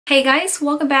Hey guys,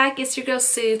 welcome back. It's your girl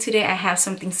Sue. Today I have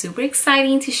something super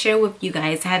exciting to share with you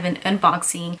guys. I have an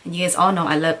unboxing, and you guys all know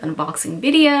I love unboxing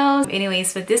videos.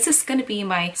 Anyways, but this is gonna be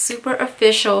my super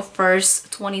official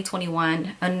first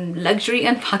 2021 luxury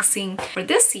unboxing for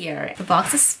this year. The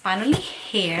box is finally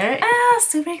here.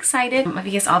 Super excited. If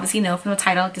you guys obviously know from the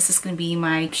title, this is gonna be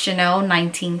my Chanel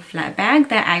 19 flat bag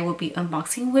that I will be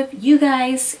unboxing with you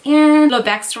guys. And a little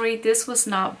backstory, this was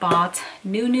not bought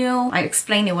new. I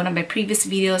explained in one of my previous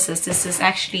videos as this is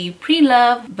actually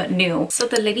pre-loved but new. So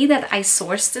the lady that I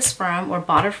sourced this from or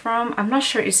bought it from, I'm not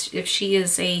sure if she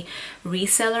is a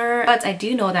reseller, but I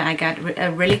do know that I got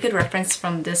a really good reference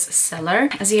from this seller.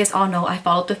 As you guys all know, I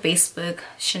followed the Facebook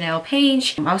Chanel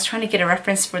page. I was trying to get a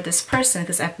reference for this person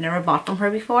because I've never bought from her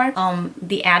before.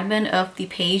 The admin of the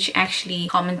page actually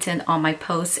commented on my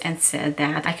post and said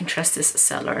that I can trust this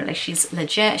seller, like she's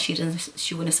legit, she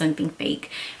wouldn't sell anything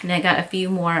fake. And I got a few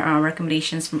more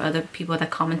recommendations from other people that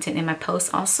commented in my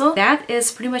post also. That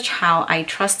is pretty much how I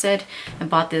trusted and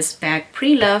bought this bag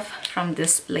pre-loved from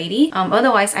this lady.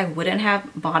 Otherwise I wouldn't have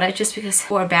bought it, just because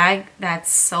for a bag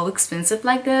that's so expensive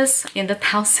like this in the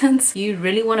thousands, you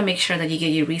really want to make sure that you get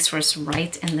your resource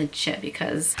right and legit,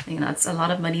 because you know it's a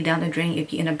lot of money down the drain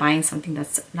if you end up buying something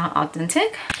that's not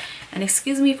authentic. And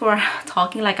excuse me for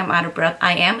talking like I'm out of breath.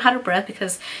 I am out of breath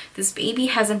because this baby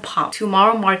hasn't popped.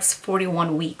 Tomorrow marks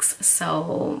 41 weeks.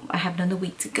 So I have another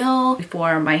week to go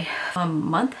before my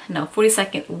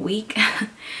 42nd week.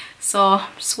 So I'm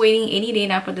just waiting any day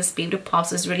now for this baby to pop.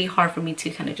 So it's really hard for me to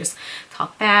kind of just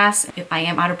talk fast. If I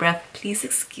am out of breath, please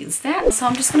excuse that. So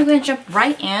I'm just gonna go and jump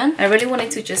right in. I really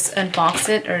wanted to just unbox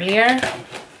it earlier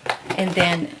and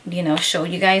then, you know, show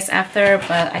you guys after,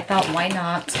 but I thought why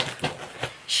not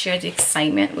share the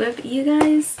excitement with you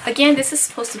guys. Again, this is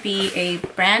supposed to be a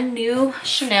brand new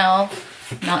Chanel,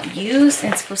 not used,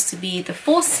 and it's supposed to be the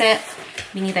full set,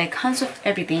 meaning that it comes with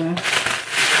everything.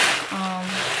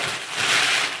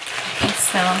 Okay,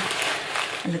 so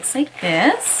it looks like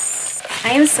this. I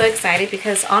am so excited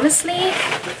because honestly,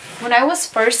 when I was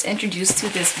first introduced to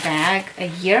this bag a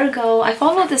year ago, I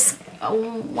followed this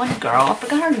one girl, I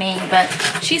forgot her name, but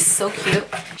she's so cute.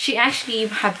 She actually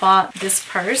had bought this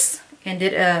purse and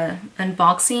did a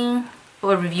unboxing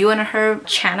or review on her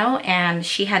channel, and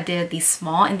she had did the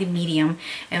small and the medium.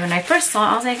 And when I first saw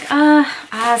it, I was like,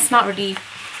 it's not really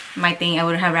my thing. I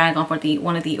would have rather gone for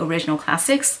one of the original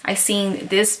classics. I seen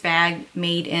this bag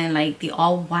made in like the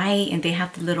all white, and they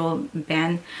have the little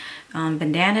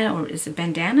bandana, or is it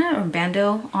bandana or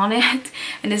bando on it,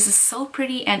 and this is so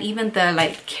pretty. And even the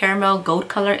like caramel gold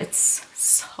color, it's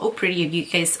so pretty if you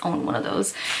guys own one of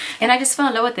those. And I just fell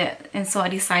in love with it, and so I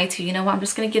decided to, you know what, I'm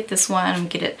just gonna get this one and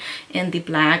get it in the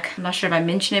black. I'm not sure if I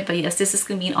mentioned it, but yes, this is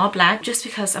gonna be in all black, just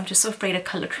because I'm just so afraid of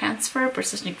color transfer for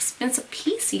such an expensive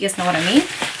piece. You guys know what I mean.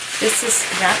 This is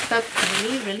wrapped up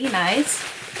really nice.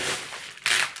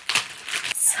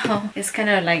 So it's kind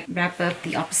of like wrapped up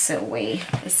the opposite way.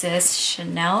 It says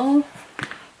Chanel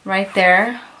right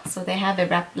there, so they have it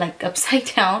wrapped like upside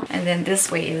down, and then this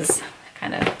way is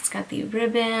kind of, it's got the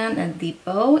ribbon and the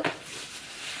bow.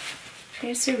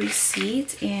 Here's the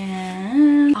receipt.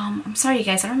 And I'm sorry you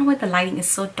guys, I don't know why the lighting is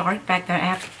so dark back there. I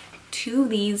have two of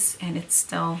these and it's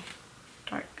still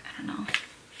dark. I don't know,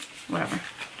 whatever.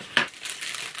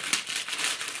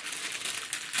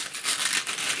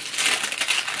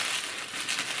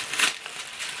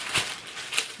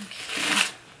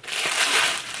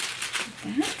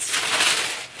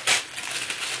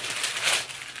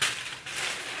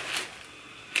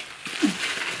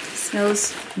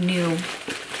 Smells new.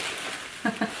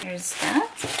 Here's that.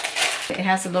 It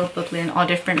has a little booklet in all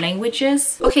different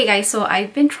languages. Okay guys, so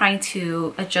I've been trying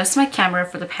to adjust my camera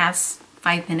for the past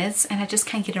 5 minutes, and I just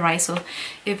can't get it right. So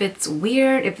if it's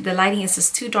weird, if the lighting is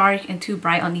just too dark and too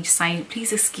bright on each side,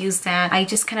 please excuse that. I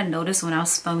just kind of noticed when I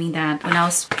was filming that when I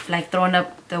was like throwing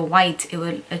up the white, it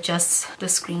would adjust the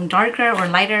screen darker or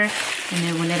lighter, and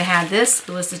then when it had this,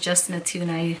 it was adjusting it too, and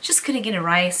I just couldn't get it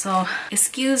right. So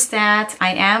excuse that.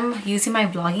 I am using my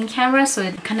vlogging camera, so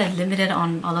it kind of limited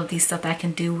on all of these stuff that I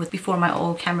can do with before my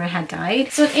old camera had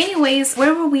died. So anyways,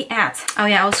 where were we at? Oh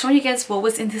yeah, I was showing you guys what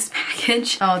was in this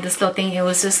package. Oh, this little thing. It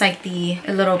was just like a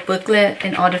little booklet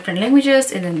in all different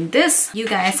languages. And then this, you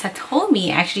guys had told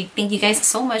me, actually, thank you guys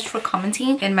so much for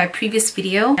commenting in my previous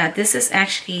video, that this is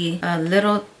actually a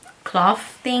little cloth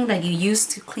thing that you use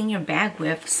to clean your bag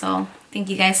with. So thank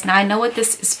you guys. Now I know what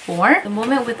this is for. The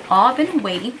moment we've all been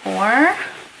waiting for.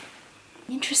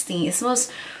 Interesting. It smells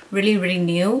really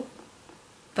new,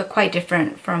 but quite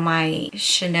different from my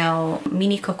Chanel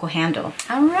mini Coco handle.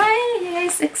 All right, you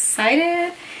guys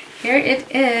excited? Here it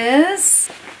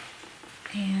is.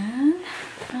 And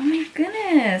oh my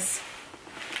goodness,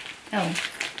 Oh,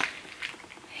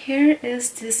 here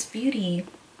is this beauty.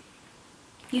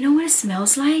 You know what it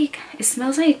smells like? It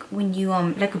smells like when you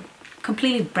like a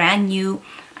completely brand new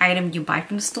item you buy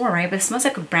from the store, right? But it smells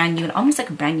like a brand new, almost like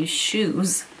a brand new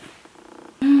shoes.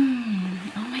 Oh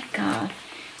my god.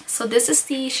 So this is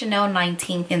the Chanel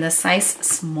 19 in the size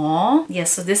small.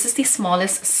 Yes, so this is the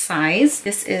smallest size.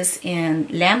 This is in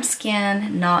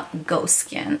lambskin, not goat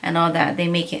skin. And all that, they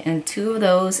make it in 2 of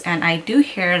those. And I do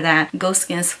hear that goat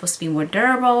skin is supposed to be more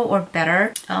durable or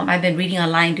better. I've been reading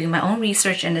online, doing my own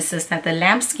research, and it says that the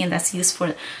lambskin that's used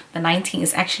for the 19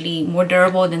 is actually more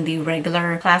durable than the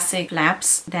regular classic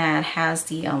laps that has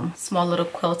the small little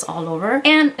quilts all over.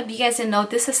 And if you guys didn't know,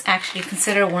 this is actually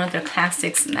considered one of their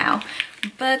classics now.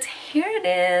 But here it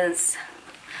is.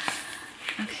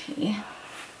 Okay,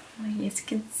 you guys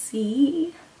can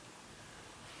see.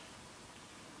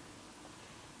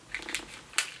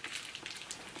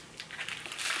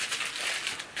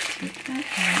 Take that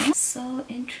out. So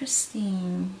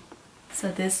interesting.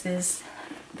 So this is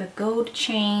the gold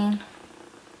chain.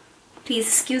 Please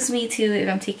excuse me too if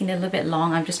I'm taking it a little bit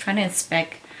long. I'm just trying to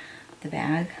inspect the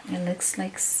bag. It looks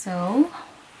like so.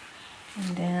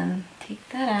 And then take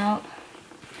that out.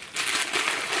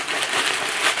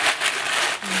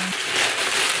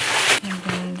 And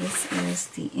then this is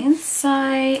the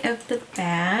inside of the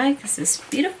bag. This is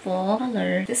beautiful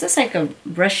color. This is like a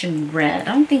Russian red.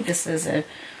 I don't think this is a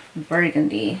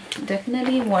burgundy.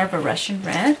 Definitely more of a Russian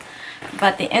red.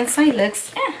 But the inside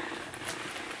looks,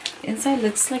 inside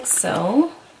looks like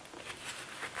so.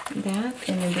 That,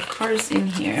 and then the card's in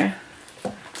here.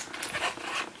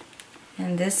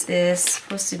 And this is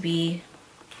supposed to be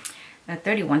a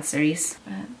 31 series.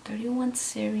 31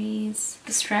 series.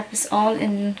 The strap is all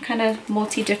in kind of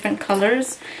multi different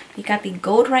colors. You got the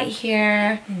gold right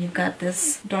here, and you've got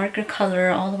this darker color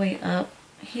all the way up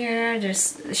here.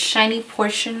 There's a shiny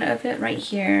portion of it right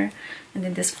here, and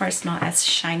then this part's not as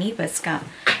shiny, but it's got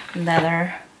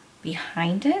leather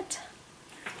behind it.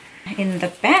 In the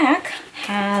back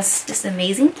has this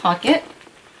amazing pocket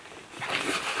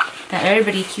that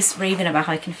everybody keeps raving about,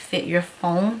 how you can fit your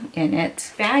phone in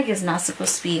it. Bag is not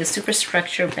supposed to be a super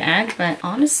structured bag, but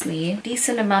honestly,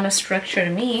 decent amount of structure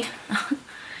to me.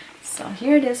 So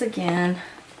here it is again,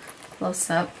 close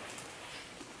up.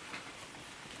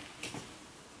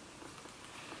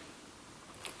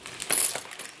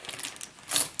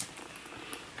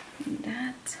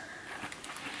 That.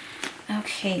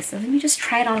 Okay, so let me just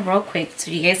try it on real quick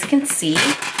so you guys can see.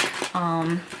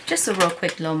 Just a real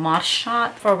quick little mod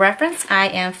shot. For reference, I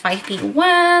am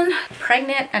 5'1",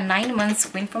 pregnant at 9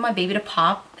 months, waiting for my baby to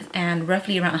pop, and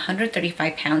roughly around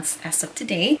 135 pounds as of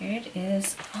today. Here it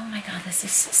is. Oh my god, this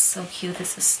is so cute.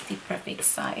 This is the perfect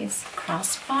size.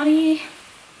 Crossbody.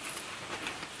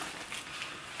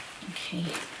 Okay,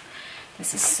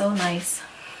 this is so nice.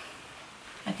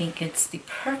 I think it's the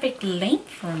perfect length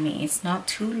for me. It's not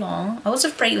too long. I was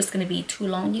afraid it was going to be too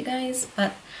long, you guys,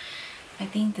 but I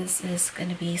think this is going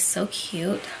to be so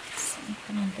cute. So let me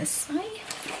put on this side.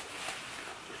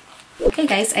 Okay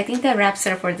guys, I think that wraps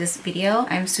it up for this video.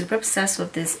 I'm super obsessed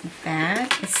with this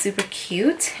bag. It's super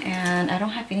cute and I don't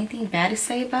have anything bad to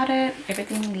say about it.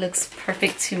 Everything looks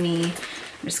perfect to me.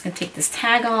 I'm just going to take this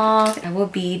tag off. I will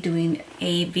be doing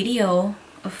a video,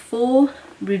 a full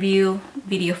review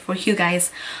video for you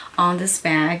guys on this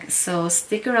bag, so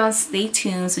stick around, stay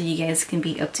tuned so you guys can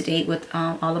be up to date with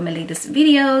all of my latest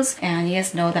videos. And you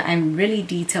guys know that I'm really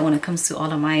detailed when it comes to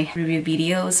all of my review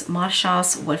videos, mod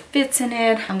shots, what fits in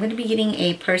it. I'm going to be getting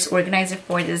a purse organizer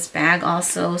for this bag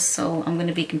also, so I'm going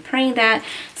to be comparing that,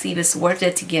 see if it's worth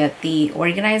it to get the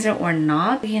organizer or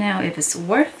not, you know, if it's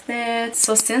worth it.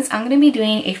 So since I'm going to be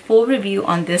doing a full review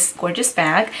on this gorgeous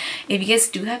bag, if you guys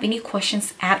do have any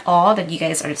questions at all that you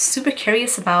guys are super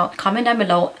curious about, comment down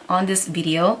below on this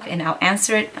video and I'll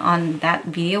answer it on that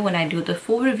video when I do the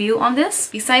full review on this.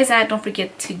 Besides that, don't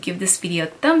forget to give this video a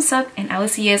thumbs up and I will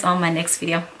see you guys on my next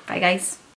video. Bye guys.